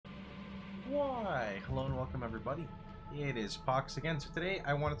Why, hello and welcome everybody. It is Pohx again. So today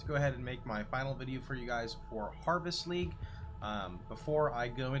I wanted to go ahead and make my final video for you guys for Harvest League. Before I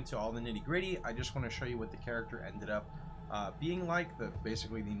go into all the nitty gritty, I just want to show you what the character ended up being like,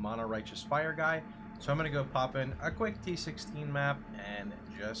 basically the Mono Righteous Fire guy. So I'm going to go pop in a quick T16 map and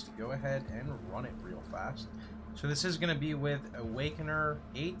just go ahead and run it real fast. So this is going to be with Awakener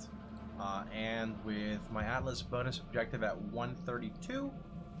 8 and with my Atlas bonus objective at 132.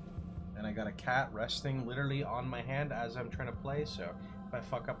 And I got a cat resting literally on my hand as I'm trying to play, so if I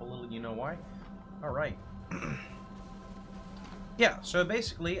fuck up a little, you know why. Alright. Yeah, so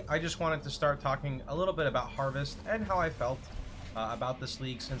basically, I just wanted to start talking a little bit about Harvest and how I felt about this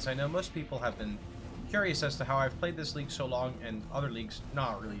league, since I know most people have been curious as to how I've played this league so long and other leagues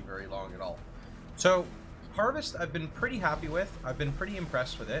not really very long at all. So, Harvest I've been pretty happy with, I've been pretty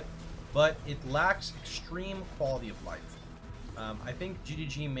impressed with it, but it lacks extreme quality of life. I think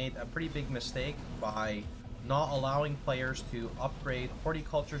GGG made a pretty big mistake by not allowing players to upgrade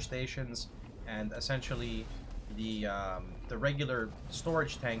horticulture stations and essentially the regular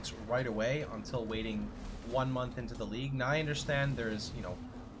storage tanks right away until waiting 1 month into the league. Now I understand there's, you know,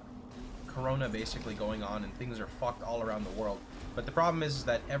 Corona basically going on and things are fucked all around the world. But the problem is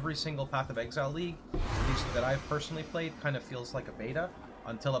that every single Path of Exile league, at least that I've personally played, kind of feels like a beta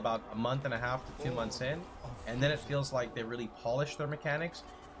until about a month and a half to 2 months in. And then it feels like they really polish their mechanics.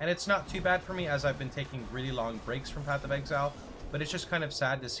 And it's not too bad for me, as I've been taking really long breaks from Path of Exile. But it's just kind of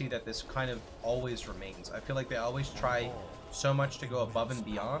sad to see that this kind of always remains. I feel like they always try so much to go above and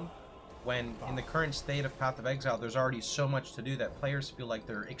beyond, when in the current state of Path of Exile, there's already so much to do that players feel like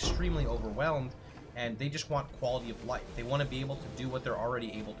they're extremely overwhelmed, and they just want quality of life. They want to be able to do what they're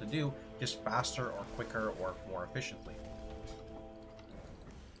already able to do, just faster or quicker or more efficiently.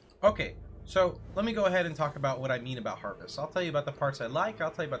 Okay, so let me go ahead and talk about what I mean about Harvest. I'll tell you about the parts I like, I'll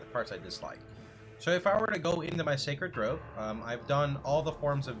tell you about the parts I dislike. So if I were to go into my Sacred Grove, I've done all the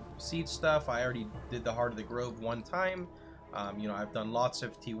forms of seed stuff. I already did the Heart of the Grove one time. You know, I've done lots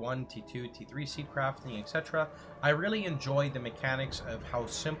of T1, T2, T3 seed crafting, etc. I really enjoy the mechanics of how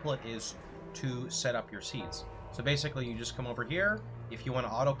simple it is to set up your seeds. So basically you just come over here. If you want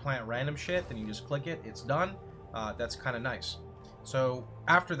to auto plant random shit, then you just click it, it's done. That's kind of nice. So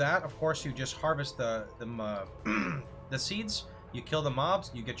after that, of course, you just harvest the seeds, you kill the mobs,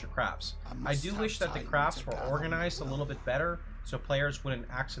 you get your crafts. I do wish that the crafts were organized a little bit better so players wouldn't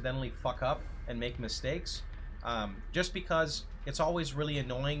accidentally fuck up and make mistakes. Just because it's always really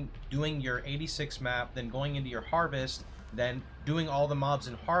annoying doing your 86 map, then going into your harvest, then doing all the mobs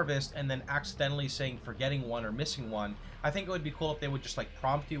in harvest, and then accidentally saying forgetting one or missing one. I think it would be cool if they would just like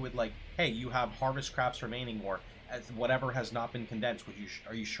prompt you with like, hey, you have harvest crafts remaining, or whatever has not been condensed,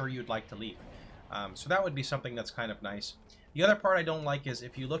 are you sure you'd like to leave? So that would be something that's kind of nice. The other part I don't like is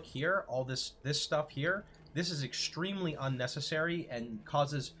if you look here, all this stuff here, this is extremely unnecessary and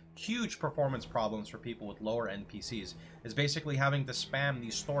causes huge performance problems for people with lower NPCs. Is basically having to spam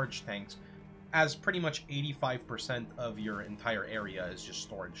these storage tanks, as pretty much 85% of your entire area is just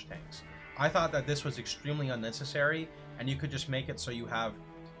storage tanks. I thought that this was extremely unnecessary, and you could just make it so you have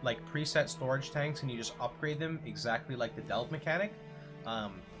like preset storage tanks and you just upgrade them exactly like the delve mechanic.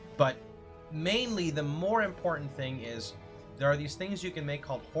 But mainly the more important thing is there are these things you can make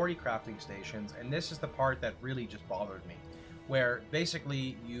called horticrafting stations, and this is the part that really just bothered me, where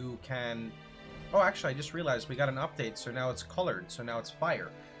basically you can... Oh, actually I just realized we got an update, so now it's colored, so now it's fire.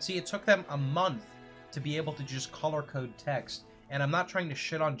 See, it took them a month to be able to just color code text, and I'm not trying to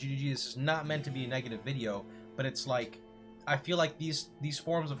shit on GGG, this is not meant to be a negative video, but it's like, I feel like these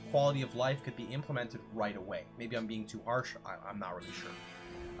forms of quality of life could be implemented right away. Maybe I'm being too harsh, I'm not really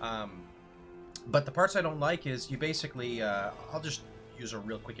sure. But the parts I don't like is you basically, I'll just use a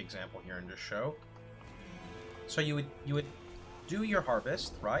real quick example here and just show. So you would do your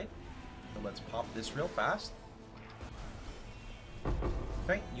harvest, right? So let's pop this real fast.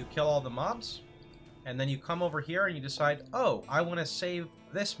 Okay, you kill all the mobs, and then you come over here and you decide, oh, I want to save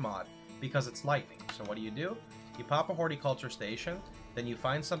this mod because it's lightning. So what do? You pop a horticulture station, then you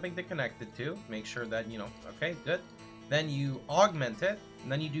find something to connect it to, make sure that, you know, okay, good. Then you augment it,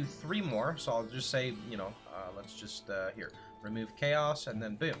 and then you do 3 more, so I'll just say, you know, let's just, here, remove chaos, and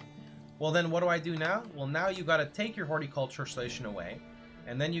then boom. Well, then what do I do now? Well, now you got to take your horticulture station away,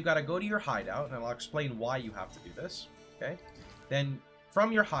 and then you got to go to your hideout, and I'll explain why you have to do this, okay? Then,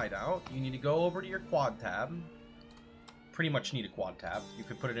 from your hideout, you need to go over to your quad tab. Pretty much need a quad tab. You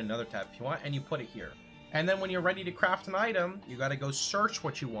could put it in another tab if you want, and you put it here. And then when you're ready to craft an item, you got to go search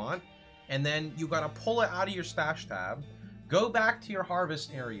what you want, and then you got to pull it out of your stash tab, go back to your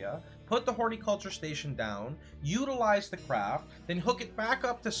harvest area, put the horticulture station down, utilize the craft, then hook it back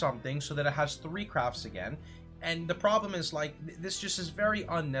up to something so that it has 3 crafts again. And the problem is, like, this just is very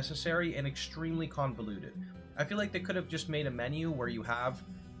unnecessary and extremely convoluted. I feel like they could have just made a menu where you have,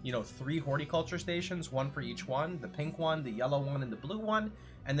 you know, 3 horticulture stations, 1 for each one, the pink one, the yellow one, and the blue one,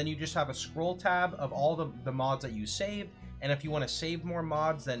 and then you just have a scroll tab of all the mods that you saved, and if you want to save more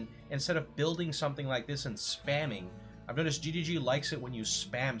mods, then instead of building something like this and spamming, I've noticed GGG likes it when you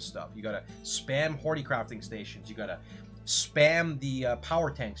spam stuff. You gotta spam horticrafting stations, you gotta spam the power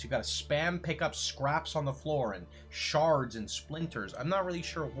tanks, you gotta spam pick up scraps on the floor and shards and splinters. I'm not really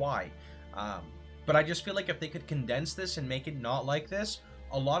sure why, but I just feel like if they could condense this and make it not like this,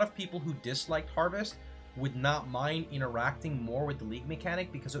 a lot of people who disliked Harvest would not mind interacting more with the League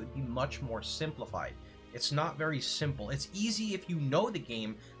mechanic because it would be much more simplified. It's not very simple. It's easy if you know the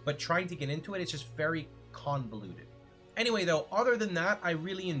game, but trying to get into it, it's just very convoluted. Anyway, though, other than that, I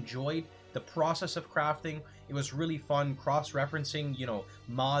really enjoyed the process of crafting. It was really fun cross-referencing, you know,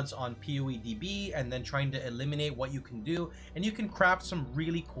 mods on PoEDB and then trying to eliminate what you can do, and you can craft some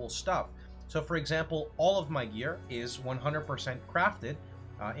really cool stuff. So, for example, all of my gear is 100% crafted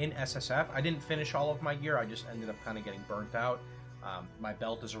in SSF. I didn't finish all of my gear, I just ended up kind of getting burnt out. My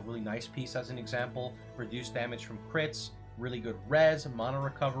belt is a really nice piece as an example. Reduced damage from crits, really good res, mana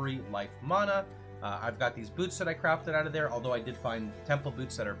recovery, life mana. I've got these boots that I crafted out of there, although I did find temple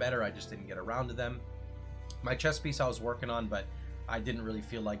boots that are better, I just didn't get around to them. My chest piece I was working on, but I didn't really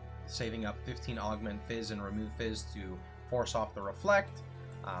feel like saving up 15 augment fizz and remove fizz to force off the reflect.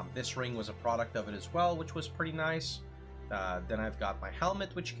 This ring was a product of it as well, which was pretty nice. Then I've got my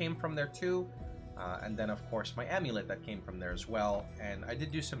helmet, which came from there too. And then, of course, my amulet that came from there as well. And I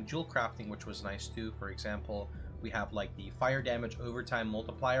did do some jewel crafting, which was nice too. For example, we have like the fire damage overtime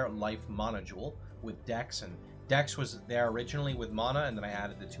multiplier life mana jewel with Dex. And Dex was there originally with mana, and then I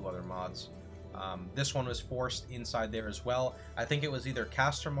added the 2 other mods. This one was forced inside there as well. I think it was either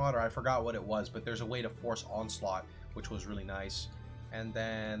caster mod or I forgot what it was, but there's a way to force onslaught, which was really nice. And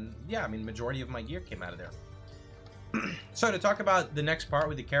then, yeah, I mean, majority of my gear came out of there. So to talk about the next part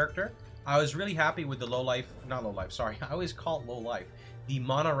with the character, I was really happy with the I always call it low life. The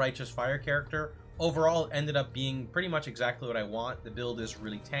Mana Righteous Fire character overall ended up being pretty much exactly what I want. The build is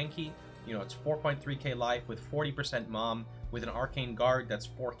really tanky. You know, it's 4.3k life with 40% mom with an arcane guard that's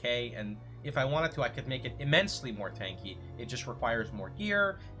 4k, and if I wanted to, I could make it immensely more tanky. It just requires more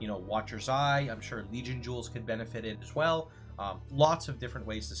gear, you know, Watcher's Eye. I'm sure Legion Jewels could benefit it as well. Lots of different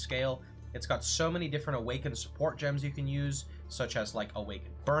ways to scale. It's got so many different Awakened support gems you can use, such as like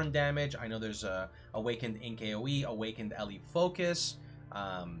Awakened Burn Damage. I know there's a Awakened Ink AoE, Awakened LE Focus.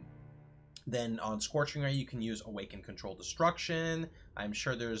 Then on Scorching Ray, you can use Awakened Control Destruction. I'm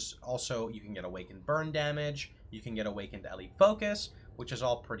sure there's also, you can get Awakened Burn Damage. You can get Awakened LE Focus, which is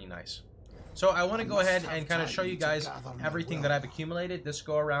all pretty nice. So I want to go ahead and kind of show you guys everything that I've accumulated this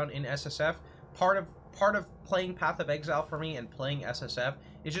go around in SSF. Part of playing Path of Exile for me and playing SSF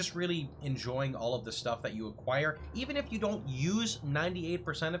is just really enjoying all of the stuff that you acquire. Even if you don't use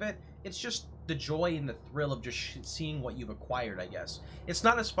 98% of it, it's just the joy and the thrill of just seeing what you've acquired, I guess. It's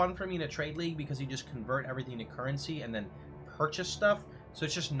not as fun for me in a trade league because you just convert everything to currency and then purchase stuff, so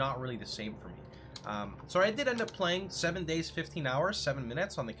it's just not really the same for me. So I did end up playing 7 days, 15 hours, 7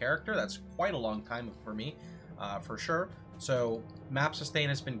 minutes on the character. That's quite a long time for me, for sure. So map sustain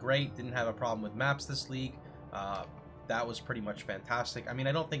has been great. Didn't have a problem with maps this league. That was pretty much fantastic. I mean,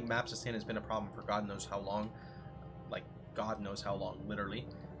 I don't think map sustain has been a problem for God knows how long. Like, God knows how long, literally.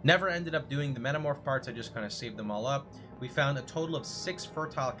 Never ended up doing the metamorph parts. I just kind of saved them all up. We found a total of 6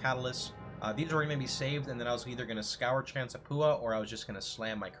 fertile catalysts. These were going to be saved, and then I was either going to scour Chansapua or I was just going to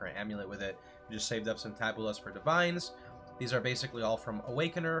slam my current amulet with it. Just saved up some tabulas for divines. These are basically all from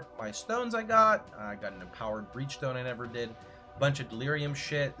Awakener. My stones I got an empowered breach stone I never did. Bunch of delirium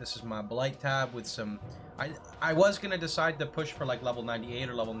shit. This is my blight tab with some. I was gonna decide to push for like level 98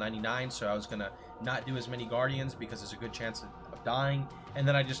 or level 99, so I was gonna not do as many guardians because there's a good chance of dying. And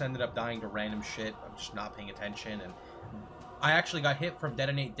then I just ended up dying to random shit. I'm just not paying attention, and I actually got hit from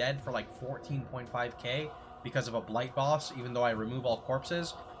Detonate Dead for like 14.5k because of a blight boss. Even though I remove all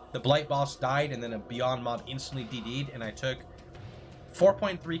corpses, the blight boss died, and then a Beyond mob instantly DD'd, and I took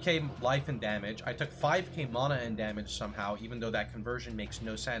 4.3k life and damage. I took 5k mana and damage somehow, even though that conversion makes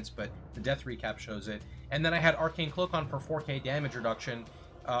no sense, but the death recap shows it. And then I had Arcane Cloak on for 4k damage reduction,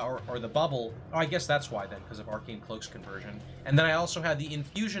 or the bubble. Oh, I guess that's why then, because of Arcane Cloak's conversion. And then I also had the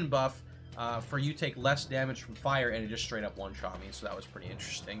infusion buff for you take less damage from fire, and it just straight up one-shot me, so that was pretty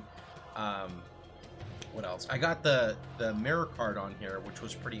interesting. What else? I got the mirror card on here, which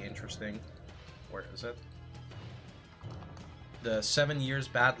was pretty interesting. Where is it? The 7 years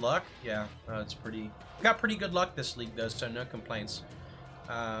bad luck. Yeah, it's pretty... Got pretty good luck this league, though, so no complaints.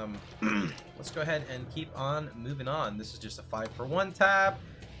 Let's go ahead and keep on moving on. This is just a 5-for-1 tab.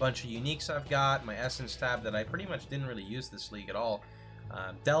 Bunch of uniques I've got. My essence tab that I pretty much didn't really use this league at all.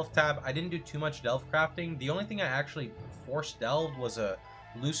 Delve tab. I didn't do too much delve crafting. The only thing I actually forced delved was a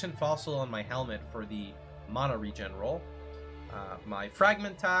lucent fossil on my helmet for the mana regen roll. My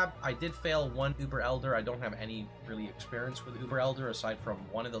fragment tab, I did fail one Uber Elder. I don't have any really experience with Uber Elder aside from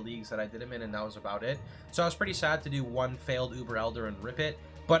one of the leagues that I did him in, and that was about it. So I was pretty sad to do one failed Uber Elder and rip it.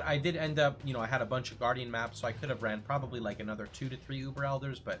 But I did end up, you know, I had a bunch of Guardian maps, so I could have ran probably like another 2 to 3 Uber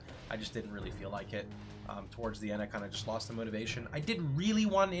Elders, but I just didn't really feel like it. Towards the end, I kind of just lost the motivation. I did really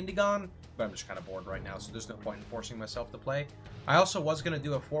want Indigon, but I'm just kind of bored right now, so there's no point in forcing myself to play. I also was going to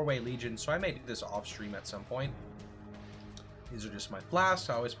do a 4-way Legion, so I may do this off stream at some point. These are just my flasks.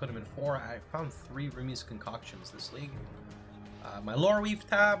 I always put them in 4. I found 3 Rumi's concoctions this league. My Lore Weave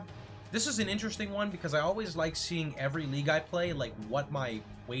tab. This is an interesting one because I always like seeing every league I play, like what my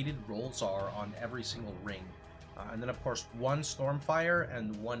weighted rolls are on every single ring. And then, of course, 1 Stormfire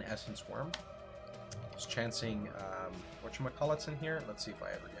and 1 Essence Worm. Just chancing whatchamacallits in here. Let's see if I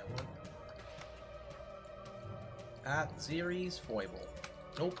ever get one. At Zeri's Foible.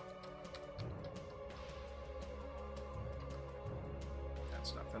 Nope.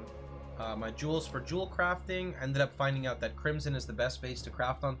 That's nothing. My jewels for jewel crafting. Ended up finding out that Crimson is the best base to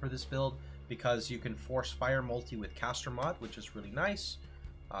craft on for this build because you can force fire multi with Caster Mod, which is really nice.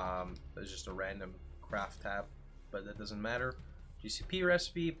 There's just a random craft tab, but that doesn't matter. GCP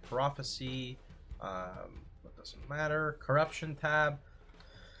recipe, prophecy, that doesn't matter. Corruption tab.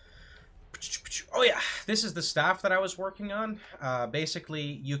 Oh yeah, this is the staff that I was working on. Basically,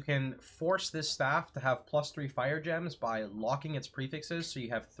 you can force this staff to have +3 fire gems by locking its prefixes. So you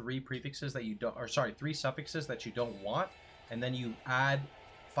have 3 prefixes that you don't, or sorry, 3 suffixes that you don't want, and then you add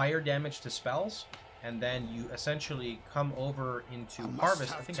fire damage to spells, and then you essentially come over into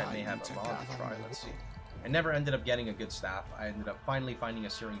harvest. I think I may have a mod to try. Let's see. I never ended up getting a good staff. I ended up finally finding a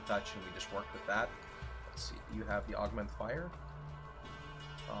Searing Touch, and we just worked with that. Let's see. You have the Augment Fire.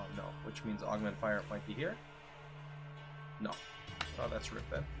 Oh no, which means Augment Fire might be here. No. Oh, that's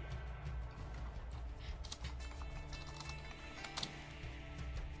ripped then.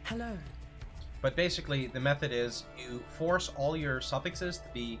 Hello. But basically, the method is you force all your suffixes to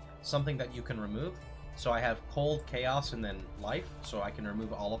be something that you can remove. So I have Cold, Chaos, and then Life, so I can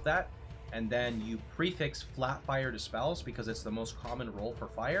remove all of that. And then you prefix Flat Fire to spells because it's the most common roll for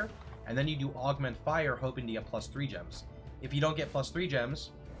fire. And then you do Augment Fire, hoping to get +3 gems. If you don't get +3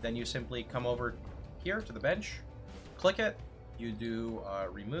 gems, then you simply come over here to the bench, click it, you do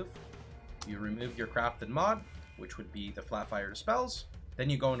remove. You remove your crafted mod, which would be the Flat Fire to spells. Then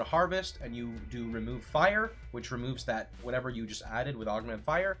you go into Harvest and you do Remove Fire, which removes that whatever you just added with Augment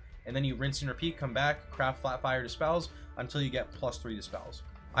Fire. And then you rinse and repeat, come back, craft Flat Fire to spells until you get +3 to spells.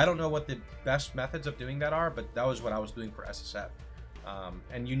 I don't know what the best methods of doing that are, but that was what I was doing for SSF.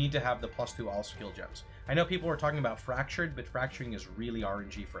 And you need to have the +2 all skill gems. I know people were talking about Fractured, but Fracturing is really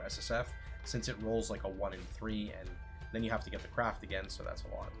RNG for SSF since it rolls like a 1 in 3, and then you have to get the craft again, so that's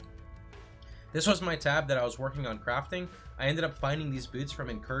a lot. This was my tab that I was working on crafting. I ended up finding these boots from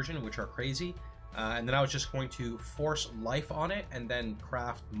Incursion, which are crazy, and then I was just going to force life on it and then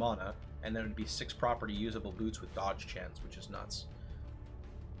craft mana, and then it would be 6 property usable boots with dodge chance, which is nuts.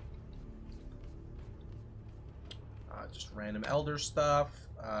 Just random Elder stuff.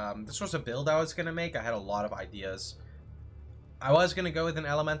 This was a build I was going to make. I had a lot of ideas. I was going to go with an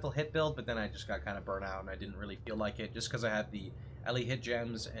Elemental hit build, but then I just got kind of burnt out and I didn't really feel like it, just because I had the Ellie hit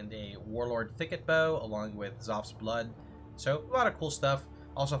gems and a Warlord Thicket Bow along with Zoph's Blood. So a lot of cool stuff.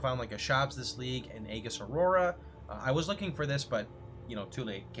 Also found like a Shabs this league and Aegis Aurora. I was looking for this, but you know, too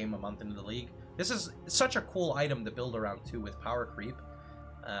late. Came a month into the league. This is such a cool item to build around too with power creep.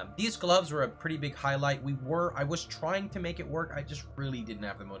 These gloves were a pretty big highlight. I was trying to make it work. I just really didn't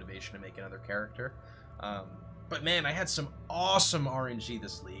have the motivation to make another character. But man, I had some awesome RNG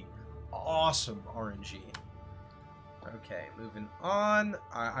this league. Awesome RNG. Okay, moving on.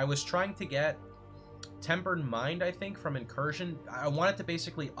 I was trying to get Tempered Mind, I think, from Incursion. I wanted to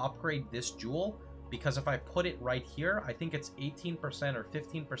basically upgrade this jewel, because if I put it right here, I think it's 18% or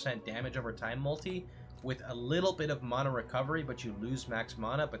 15% damage over time multi, with a little bit of mana recovery, but you lose max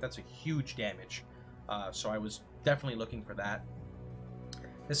mana, but that's a huge damage. So I was definitely looking for that.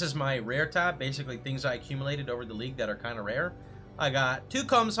 This is my rare tab, basically things I accumulated over the league that are kind of rare. I got 2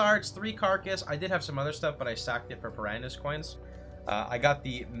 Combs Hearts, 3 Carcass. I did have some other stuff, but I stacked it for Piranhas coins. I got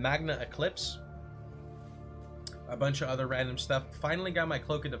the Magna Eclipse. A bunch of other random stuff. Finally got my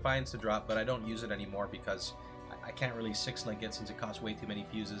Cloak of Defiance to drop, but I don't use it anymore because I can't really 6-link it since it costs way too many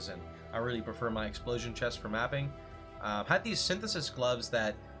fuses, and I really prefer my explosion chest for mapping. Had these synthesis gloves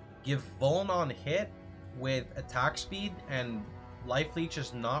that give vuln on hit with attack speed, and life leech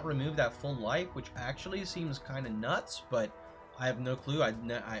is not remove that full life, which actually seems kind of nuts, but I have no clue. I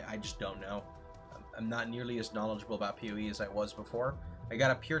just don't know. I'm not nearly as knowledgeable about PoE as I was before. I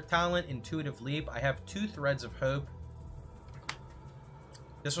got a pure talent, intuitive leap. I have 2 threads of hope.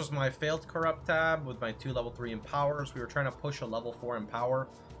 This was my failed corrupt tab with my 2 level 3 empowers. We were trying to push a level 4 empower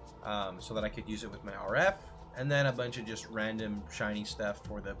so that I could use it with my RF. And then a bunch of just random shiny stuff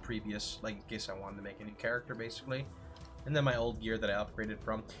for the previous, like in case I wanted to make a new character basically. And then my old gear that I upgraded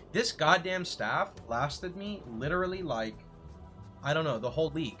from. This goddamn staff lasted me literally like, I don't know, the whole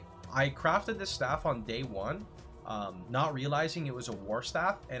league. I crafted this staff on day 1, not realizing it was a war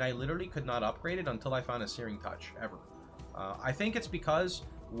staff, and I literally could not upgrade it until I found a Searing Touch, ever. I think it's because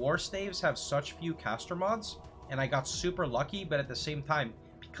war staves have such few caster mods, and I got super lucky, but at the same time,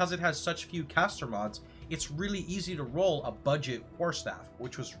 because it has such few caster mods, it's really easy to roll a budget war staff,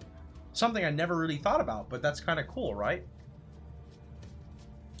 which was something I never really thought about, but that's kind of cool, right?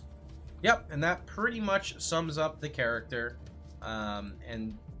 Yep, and that pretty much sums up the character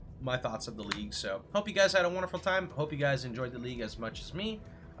and my thoughts of the league. So hope you guys had a wonderful time. Hope you guys enjoyed the league as much as me.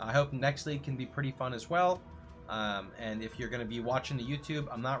 I hope next league can be pretty fun as well. And if you're going to be watching the YouTube,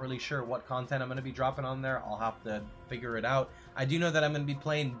 I'm not really sure what content I'm going to be dropping on there. I'll have to figure it out. I do know that I'm going to be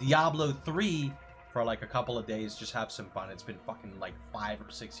playing Diablo 3 for like a couple of days, just have some fun. It's been fucking like 5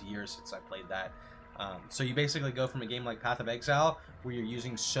 or 6 years since I played that. So you basically go from a game like Path of Exile, where you're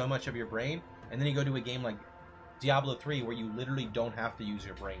using so much of your brain, and then you go to a game like Diablo 3, where you literally don't have to use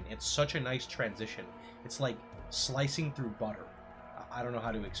your brain. It's such a nice transition. It's like slicing through butter. I don't know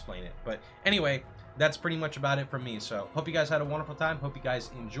how to explain it. But anyway, that's pretty much about it from me. So hope you guys had a wonderful time. Hope you guys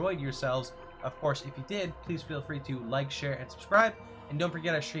enjoyed yourselves. Of course, if you did, please feel free to like, share, and subscribe. And don't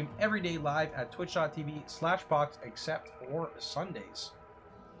forget, I stream every day live at twitch.tv/Pohx, except for Sundays.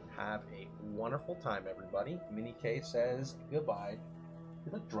 Have a wonderful time, everybody. Mini K says goodbye.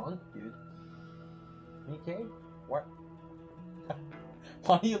 You look drunk, dude. Mini K? What?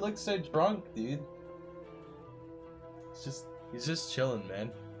 Why do you look so drunk, dude? He's just chilling,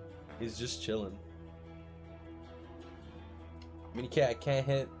 man. He's just chilling. Mini K, I can't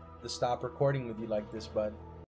hit the stop recording with you like this, bud.